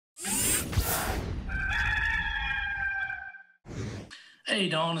Hey,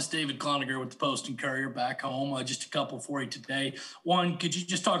 Don, it's David Cloninger with the Post and Courier back home. Just a couple for you today. One, could you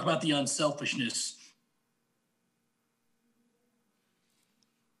just talk about the unselfishness?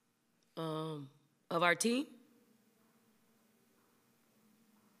 Of our team?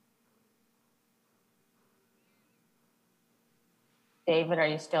 David, are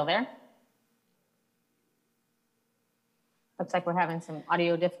you still there? Looks like we're having some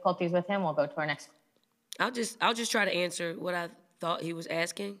audio difficulties with him. We'll go to our next. I'll just try to answer what I thought he was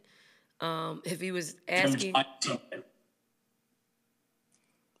asking. If he was asking, is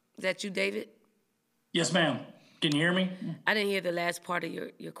that you, David? Yes, ma'am. Can you hear me? I didn't hear the last part of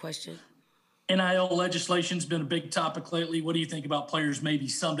your question. NIL legislation's been a big topic lately. What do you think about players maybe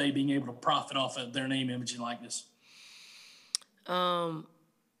someday being able to profit off of their name, image, and likeness? I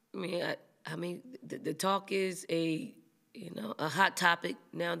mean, the talk is a hot topic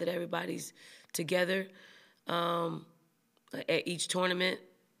now that everybody's together at each tournament.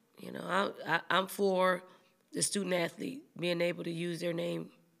 I'm for the student athlete being able to use their name,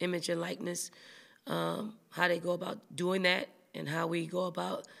 image, and likeness. How they go about doing that and how we go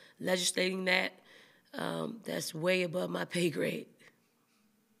about legislating that, that's way above my pay grade.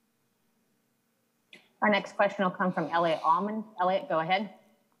 Our next question will come from Elliot Allman. Elliot, go ahead.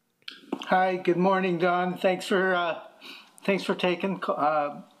 Hi, good morning, Don. Thanks for taking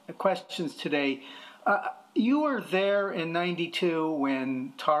questions today. You were there in '92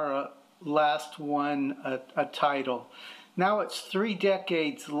 when Tara last won a title. Now it's 3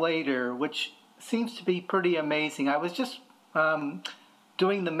 decades later, which seems to be pretty amazing. I was just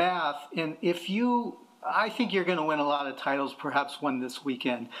doing the math, and I think you're going to win a lot of titles, perhaps one this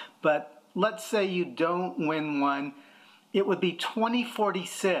weekend, but let's say you don't win one, it would be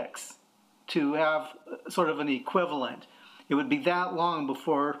 2046 to have sort of an equivalent. It would be that long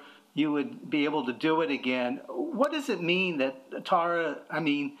before you would be able to do it again. What does it mean that Tara,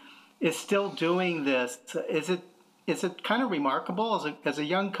 is still doing this? Is it kind of remarkable as a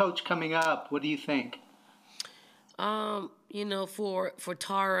young coach coming up? What do you think? For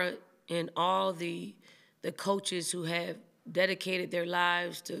Tara and all the coaches who have dedicated their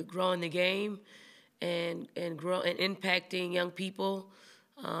lives to growing the game and impacting young people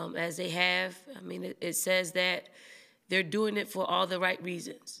as they have. It says that they're doing it for all the right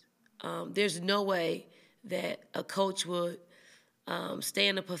reasons. There's no way that a coach would stay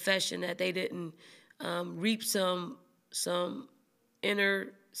in a profession that they didn't reap some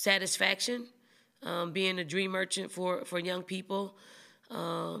inner satisfaction, being a dream merchant for young people.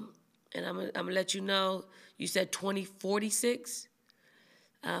 And I'm gonna let you know, you said 2046.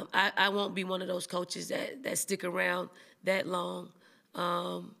 I won't be one of those coaches that stick around that long,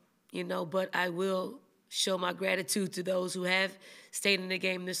 but I will show my gratitude to those who have stayed in the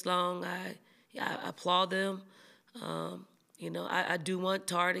game this long. I applaud them. I do want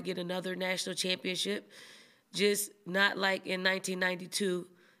Tara to get another national championship, just not like in 1992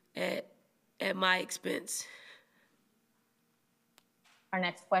 at my expense. Our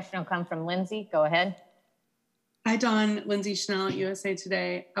next question will come from Lindsay. Go ahead. Hi, Don. Lindsay Schnell at USA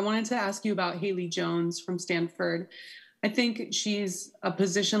Today. I wanted to ask you about Haley Jones from Stanford. I think she's a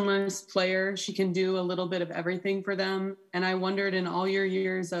positionless player. She can do a little bit of everything for them. And I wondered, in all your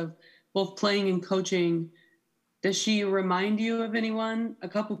years of both playing and coaching, does she remind you of anyone? A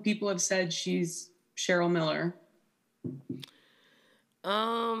couple people have said she's Cheryl Miller.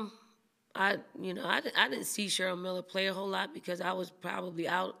 I didn't see Cheryl Miller play a whole lot because I was probably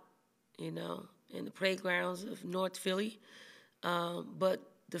out, in the playgrounds of North Philly. But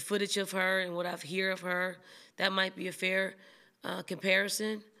the footage of her and what I've heard of her, that might be a fair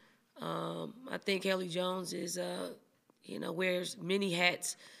comparison. I think Haley Jones is, wears many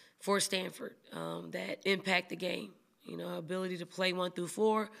hats for Stanford that impact the game. Her ability to play 1 through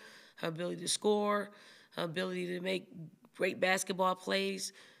 4, her ability to score, her ability to make great basketball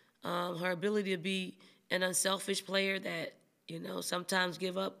plays, her ability to be an unselfish player that, sometimes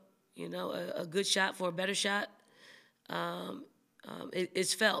give up, a good shot for a better shot.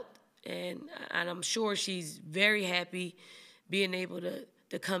 It's felt. And I'm sure she's very happy being able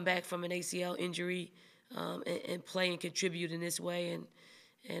to come back from an ACL injury and play and contribute in this way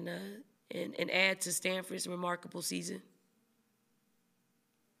and add to Stanford's remarkable season.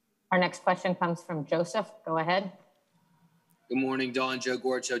 Our next question comes from Joseph. Go ahead. Good morning, Don. Joe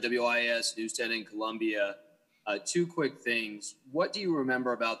Gorcho, WIS, News 10 in Columbia. 2 quick things. What do you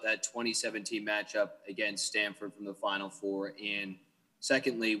remember about that 2017 matchup against Stanford from the Final Four? And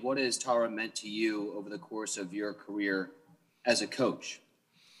secondly, what has Tara meant to you over the course of your career as a coach?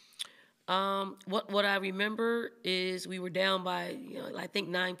 What I remember is we were down by, I think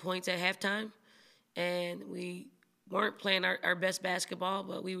 9 points at halftime, and we weren't playing our best basketball,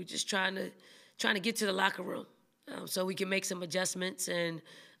 but we were just trying to get to the locker room so we can make some adjustments. And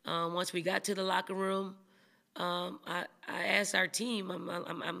once we got to the locker room, I asked our team,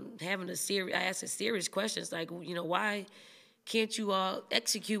 I'm having I asked a serious questions like, why can't you all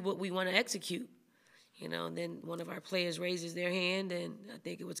execute what we want to execute? And then one of our players raises their hand, and I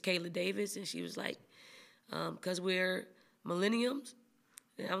think it was Kayla Davis, and she was like, because we're millenniums.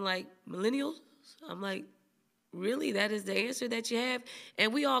 And I'm like, millennials? I'm like, really? That is the answer that you have?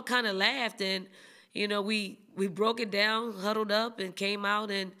 And we all kind of laughed, and, we broke it down, huddled up, and came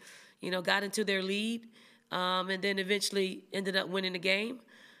out and, got into their lead, and then eventually ended up winning the game.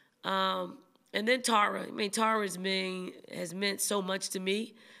 And then Tara. Tara has meant so much to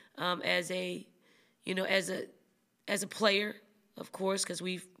me as a player, of course, because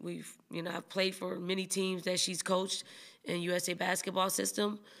I've played for many teams that she's coached in USA basketball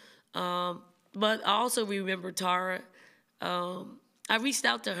system. But I also remember Tara. I reached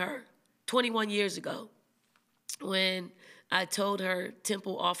out to her 21 years ago when I told her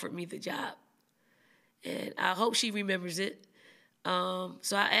Temple offered me the job. And I hope she remembers it. So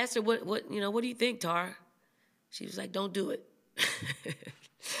I asked her, what do you think, Tara? She was like, don't do it.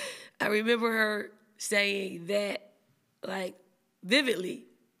 I remember her saying that, like, vividly,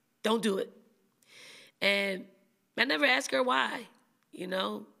 don't do it. And I never asked her why,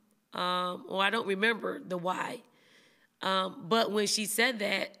 or I don't remember the why. But when she said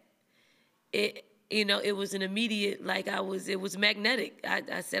that, it was an immediate, it was magnetic.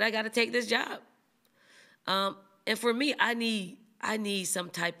 I said, I got to take this job. And for me, I need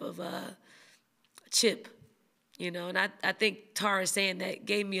some type of chip, and I think Tara saying that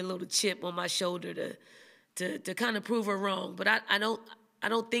gave me a little chip on my shoulder to kind of prove her wrong. But I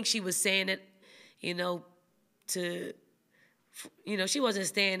don't think she was saying it, she wasn't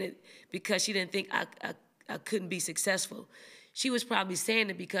saying it because she didn't think I couldn't be successful. She was probably saying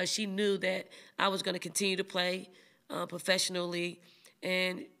it because she knew that I was going to continue to play professionally,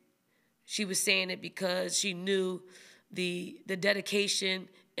 and she was saying it because she knew the dedication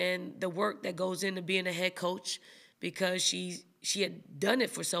and the work that goes into being a head coach, because she had done it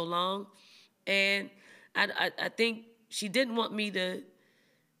for so long. And I think she didn't want me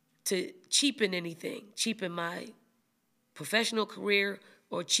to cheapen anything, cheapen my professional career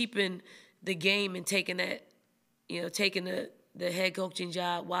or cheapen the game and taking the head coaching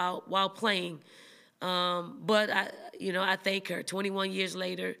job while playing. But I thank her. 21 years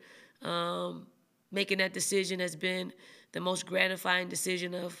later, making that decision has been the most gratifying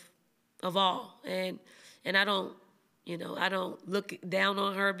decision of all. And I don't look down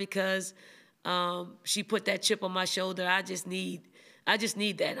on her because she put that chip on my shoulder. I just need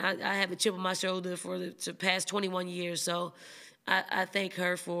that. I have a chip on my shoulder for the past 21 years. So I thank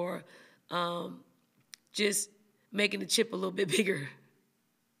her for just making the chip a little bit bigger.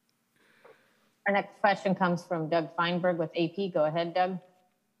 Our next question comes from Doug Feinberg with AP. Go ahead, Doug.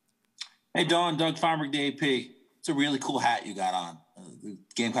 Hey, Dawn, Doug Feinberg, the AP. It's a really cool hat you got on. The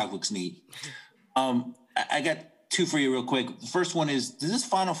Gamecock looks neat. I got two for you real quick. The first one is, does this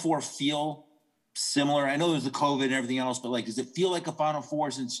Final Four feel similar? I know there's the COVID and everything else, but does it feel like a Final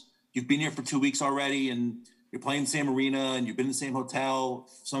Four since you've been here for 2 weeks already and you're playing the same arena and you've been in the same hotel,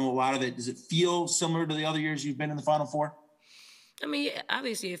 a lot of it? Does it feel similar to the other years you've been in the Final Four?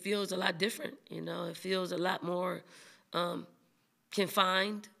 Obviously it feels a lot different. It feels a lot more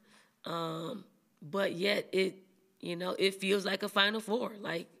confined, but yet it feels like a Final Four.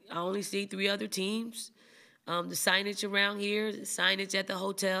 I only see 3 other teams. The signage around here, the signage at the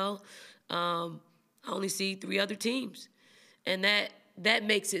hotel, I only see 3 other teams. And that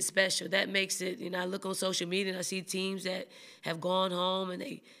makes it special. That makes it, I look on social media and I see teams that have gone home and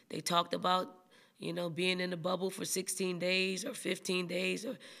they talked about, being in the bubble for 16 days or 15 days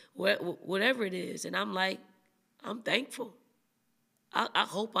or whatever it is. And I'm like, I'm thankful. I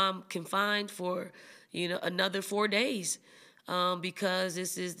hope I'm confined for, another 4 days because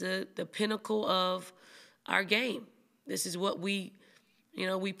this is the pinnacle of our game. This is what we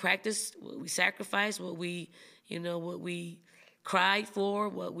practice, what we sacrifice, what we cried for,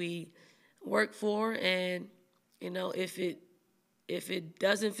 what we work for. And, if it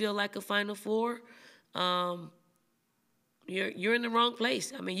doesn't feel like a Final Four, you're in the wrong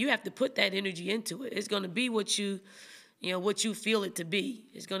place. You have to put that energy into it. It's going to be what you feel it to be.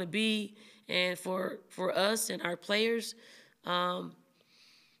 It's going to be, and for us and our players,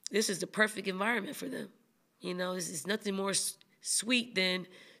 this is the perfect environment for them. It's nothing more sweet than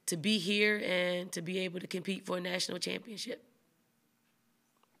to be here and to be able to compete for a national championship.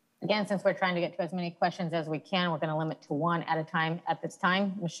 Again, since we're trying to get to as many questions as we can, we're going to limit to one at a time at this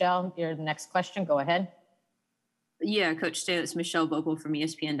time. Michelle, your next question, go ahead. Yeah, Coach Staley, it's Michelle Vogel from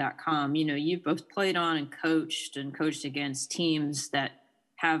ESPN.com. You know, you've both played on and coached against teams that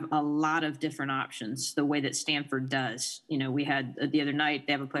have a lot of different options, the way that Stanford does. You know, we had the other night,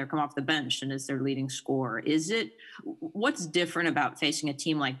 they have a player come off the bench and is their leading scorer. What's different about facing a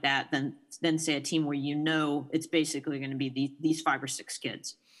team like that than say a team where you know it's basically going to be these 5 or 6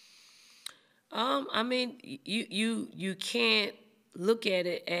 kids? I mean, you can't look at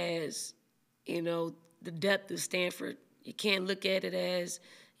it as, you know, the depth of Stanford. You can't look at it as,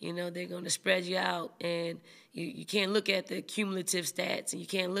 you know, they're going to spread you out, and you can't look at the cumulative stats, and you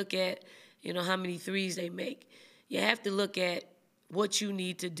can't look at, you know, how many threes they make. You have to look at what you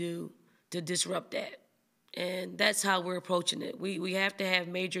need to do to disrupt that, and that's how we're approaching it. We have to have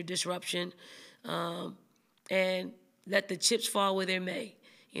major disruption, and let the chips fall where they may.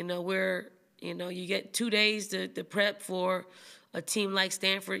 You know, you get 2 days to prep for a team like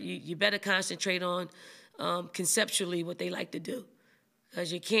Stanford. You better concentrate on conceptually what they like to do,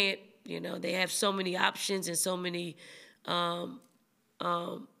 because you can't, you know, they have so many options and so many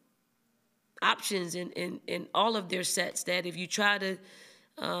options in all of their sets that if you try to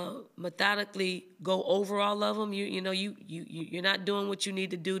methodically go over all of them, you're not doing what you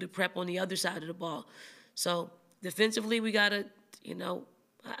need to do to prep on the other side of the ball. So defensively, we got to, you know,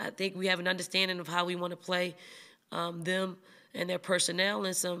 I think we have an understanding of how we want to play them and their personnel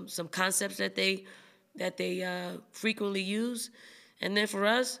and some concepts that they frequently use. And then for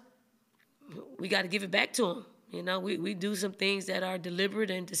us, we got to give it back to them. You know, we do some things that are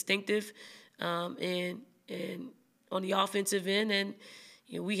deliberate and distinctive and on the offensive end, and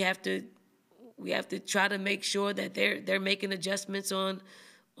you know, we have to try to make sure that they're making adjustments on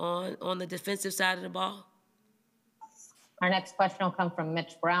the defensive side of the ball. Our next question will come from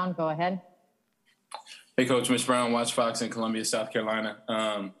Mitch Brown. Go ahead. Hey, Coach. Mitch Brown, Watch Fox in Columbia, South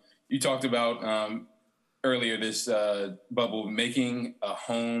Carolina. You talked about earlier this bubble making a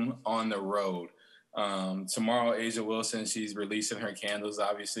home on the road. Tomorrow, Asia Wilson, she's releasing her candles.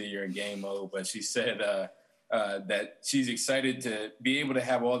 Obviously, you're in game mode, but she said that she's excited to be able to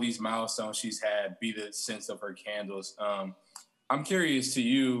have all these milestones she's had be the sense of her candles. I'm curious to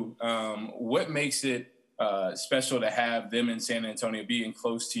you, what makes it special to have them in San Antonio being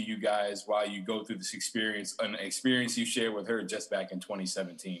close to you guys while you go through this experience, an experience you shared with her just back in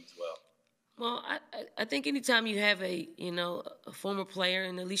 2017 as well? Well, I think anytime you have a former player,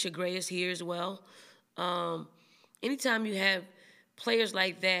 and Alicia Gray is here as well, anytime you have players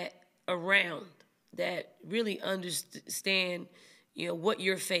like that around that really understand, you know, what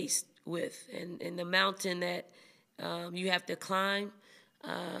you're faced with and the mountain that you have to climb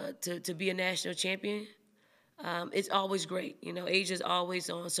to be a national champion, it's always great. You know, Asia's always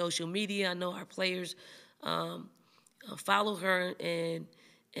on social media. I know our players follow her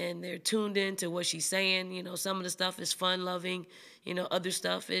and they're tuned in to what she's saying. You know, some of the stuff is fun-loving. You know, other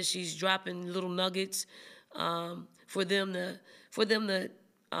stuff is she's dropping little nuggets for them to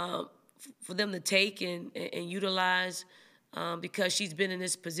take and utilize because she's been in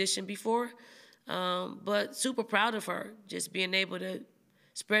this position before. But super proud of her, just being able to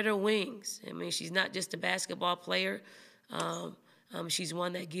spread her wings. I mean, she's not just a basketball player. She's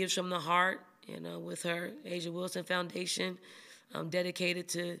one that gives from the heart, you know, with her Asia Wilson Foundation, dedicated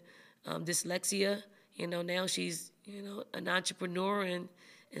to dyslexia. You know, now she's, you know, an entrepreneur and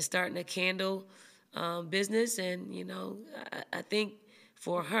starting a candle business. And, you know, I think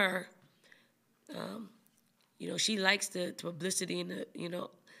for her, you know, she likes the publicity and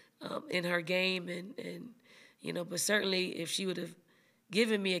in her game and you know, but certainly if she would have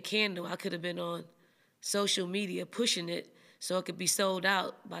given me a candle, I could have been on social media pushing it so it could be sold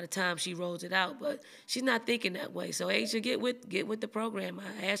out by the time she rolls it out. But she's not thinking that way. So Asia, get with the program.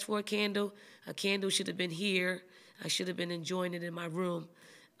 I asked for a candle. A candle should have been here. I should have been enjoying it in my room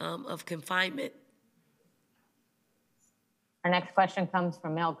of confinement. Our next question comes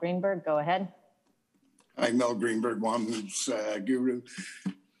from Mel Greenberg. Go ahead. Hi, Mel Greenberg, One Hoops Guru.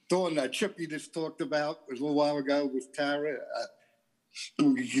 Dawn, that trip you just talked about a little while ago with Tara,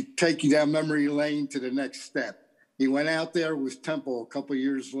 take you down memory lane to the next step. He went out there with Temple a couple of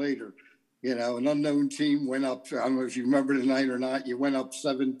years later. You know, an unknown team went up, I don't know if you remember the night or not, you went up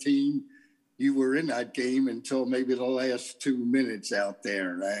 17. You were in that game until maybe the last 2 minutes out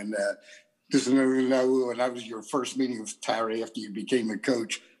there. And just wanted to know, when that was your first meeting with Tara after you became a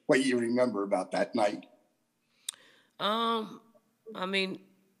coach, what you remember about that night. I mean,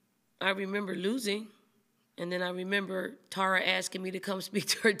 I remember losing, and then I remember Tara asking me to come speak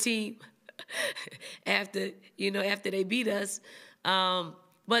to her team after they beat us.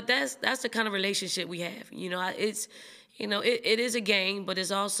 But that's the kind of relationship we have. You know, it is a game, but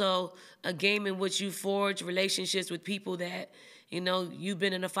it's also a game in which you forge relationships with people that, you've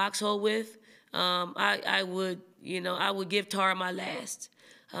been in a foxhole with. I would give Tara my last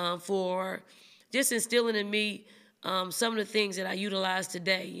for just instilling in me some of the things that I utilize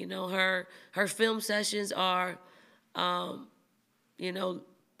today. Her film sessions are, a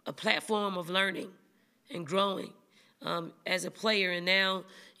platform of learning and growing as a player. And now,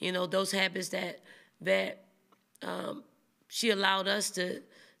 those habits that she allowed us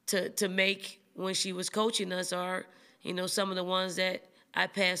to make when she was coaching us are, some of the ones that I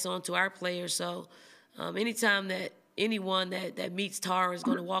pass on to our players. So anytime that anyone that meets Tara is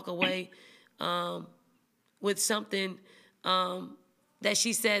going to walk away with something that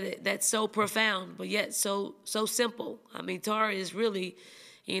she said that's so profound, but yet so simple. I mean, Tara is really,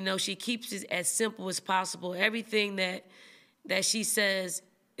 she keeps it as simple as possible. Everything that she says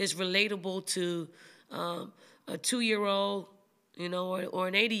is relatable to a 2-year-old, or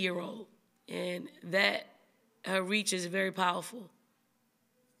an 80-year-old, and that her reach is very powerful.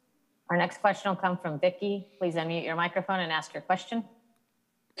 Our next question will come from Vicky. Please unmute your microphone and ask your question.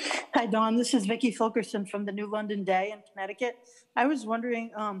 Hi, Dawn. This is Vicky Fulkerson from the New London Day in Connecticut. I was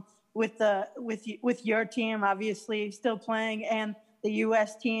wondering, with your team obviously still playing and the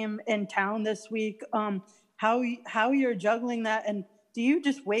U.S. team in town this week, how you're juggling that, and do you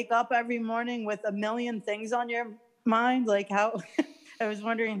just wake up every morning with a million things on your mind? Like how? I was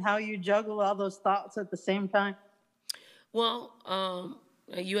wondering how you juggle all those thoughts at the same time. Well,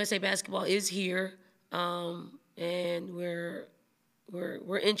 USA Basketball is here, and we're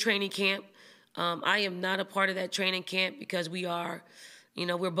in training camp. I am not a part of that training camp because we are,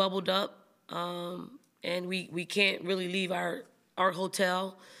 we're bubbled up, and we can't really leave our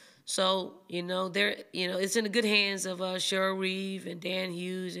hotel. So, it's in the good hands of Cheryl Reeve and Dan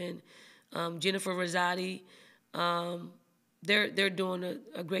Hughes and Jennifer Rosati. They're doing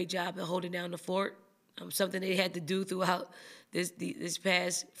a great job at holding down the fort. Something they had to do throughout this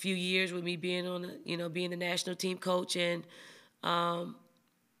past few years with me being being the national team coach, and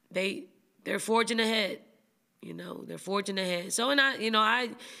they're forging ahead. They're forging ahead. So, and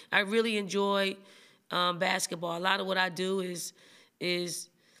I really enjoy basketball. A lot of what I do is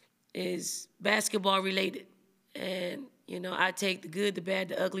basketball related, and I take the good, the bad,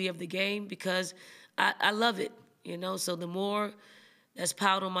 the ugly of the game because I love it. So the more that's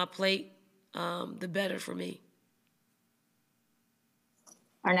piled on my plate, the better for me.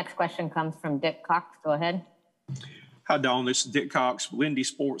 Our next question comes from Dick Cox. Go ahead. Hi, Dawn. This is Dick Cox, Lindy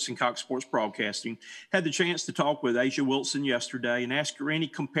Sports and Cox Sports Broadcasting. Had the chance to talk with Asia Wilson yesterday and ask her any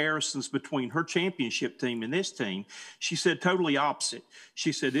comparisons between her championship team and this team. She said totally opposite.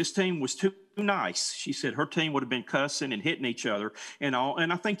 She said this team was too nice. She said her team would have been cussing and hitting each other and all.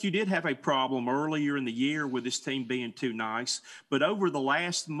 And I think you did have a problem earlier in the year with this team being too nice. But over the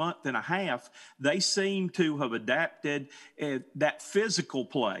last month and a half, they seem to have adapted that physical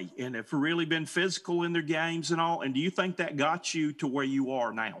play and have really been physical in their games and all. And do you think that got you to where you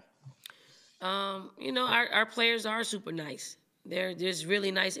are now? Our players are super nice. They're just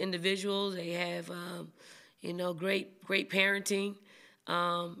really nice individuals. They have, great parenting.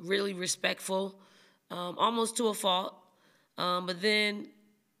 Really respectful, almost to a fault. But then,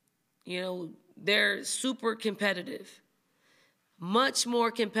 they're super competitive, much more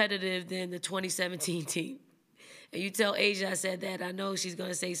competitive than the 2017 team. And you tell Asia I said that, I know she's going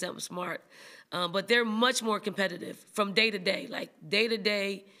to say something smart. But they're much more competitive from day to day. Like day to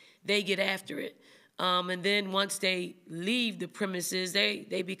day, they get after it. And then once they leave the premises,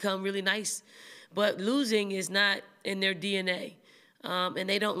 they become really nice. But losing is not in their DNA. And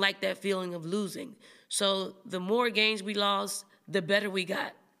they don't like that feeling of losing. So the more games we lost, the better we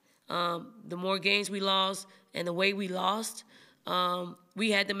got. The more games we lost and the way we lost,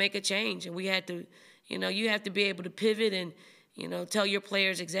 we had to make a change. And we had to, you have to be able to pivot and, tell your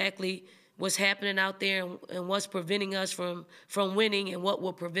players exactly what's happening out there and what's preventing us from winning and what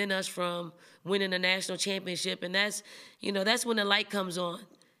will prevent us from winning a national championship. And that's when the light comes on.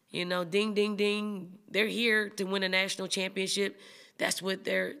 Ding, ding, ding. They're here to win a national championship. That's what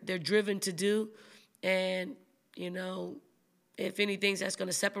they're driven to do. And, if anything that's going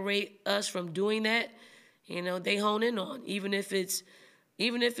to separate us from doing that, they hone in on, even if it's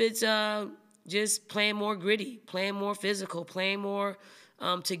just playing more gritty, playing more physical, playing more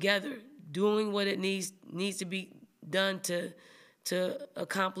together, doing what it needs to be done to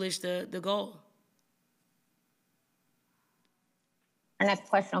accomplish the goal. Our next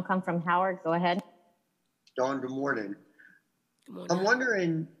question will come from Howard. Go ahead. Dawn, good morning. Good morning. I'm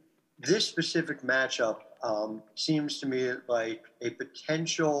wondering, this specific matchup seems to me like a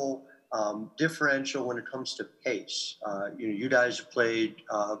potential differential when it comes to pace. You guys have played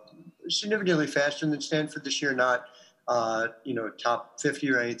significantly faster than Stanford this year, not top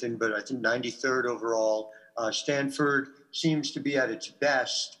 50 or anything, but I think 93rd overall. Stanford seems to be at its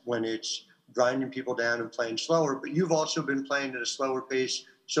best when it's grinding people down and playing slower, but you've also been playing at a slower pace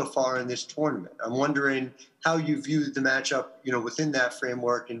so far in this tournament. I'm wondering how you view the matchup, within that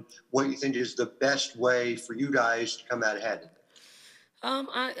framework, and what you think is the best way for you guys to come out ahead.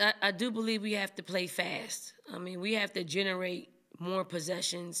 I do believe we have to play fast. I mean, we have to generate more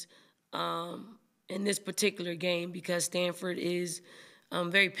possessions in this particular game because Stanford is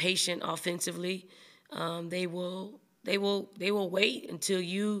very patient offensively. They will wait until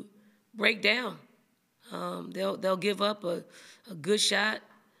you break down. They'll give up a good shot,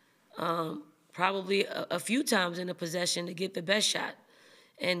 probably a few times in a possession to get the best shot,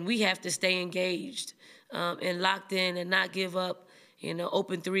 and we have to stay engaged and locked in and not give up,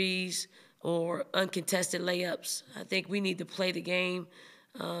 open threes or uncontested layups. I think we need to play the game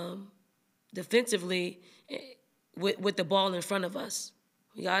defensively with the ball in front of us.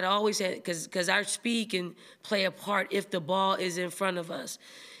 We got to always have, because our speed can play a part if the ball is in front of us.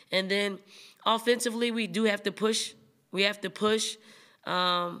 And then offensively, we do have to push. We have to push.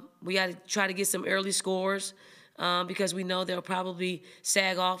 We got to try to get some early scores because we know they'll probably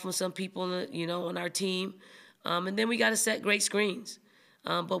sag off on some people, on our team. And then we got to set great screens.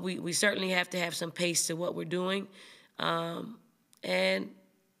 But we certainly have to have some pace to what we're doing. And,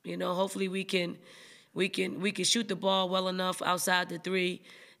 hopefully we can shoot the ball well enough outside the three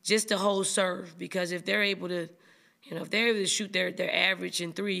just to hold serve. Because if they're able to, shoot their average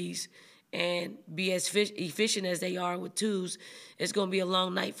in threes and be as efficient as they are with twos, it's going to be a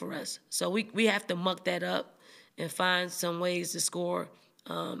long night for us. So we have to muck that up and find some ways to score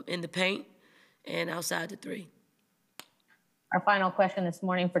in the paint and outside the three. Our final question this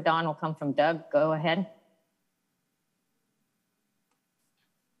morning for Dawn will come from Doug. Go ahead.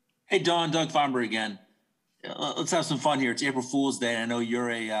 Hey, Dawn, Doug Feinberg again. Let's have some fun here. It's April Fool's Day. I know you're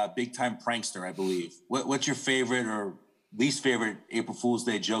a big-time prankster, I believe. What's your favorite or least favorite April Fool's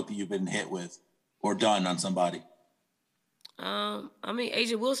Day joke that you've been hit with or done on somebody?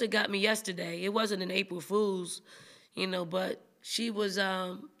 Asia Wilson got me yesterday. It wasn't an April Fool's, but she was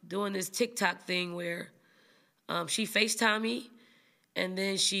doing this TikTok thing where she FaceTimed me, and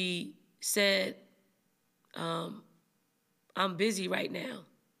then she said, I'm busy right now.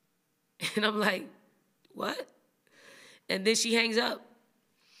 And I'm like, what? And then she hangs up.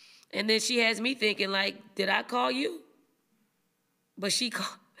 And then she has me thinking, like, did I call you? But she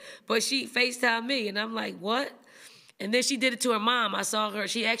FaceTimed me, and I'm like, what? And then she did it to her mom. I saw her.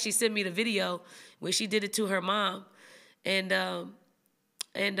 She actually sent me the video where she did it to her mom. And I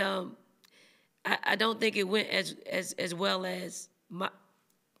don't think it went as well as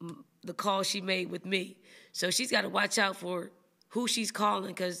the call she made with me. So she's got to watch out for who she's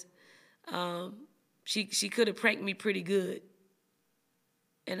calling because she could have pranked me pretty good,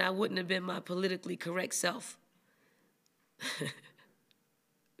 and I wouldn't have been my politically correct self.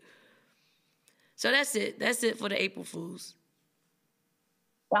 So that's it. That's it for the April Fools.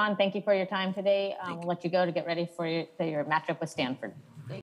 Dawn, thank you for your time today. We'll let you go to get ready for your matchup with Stanford.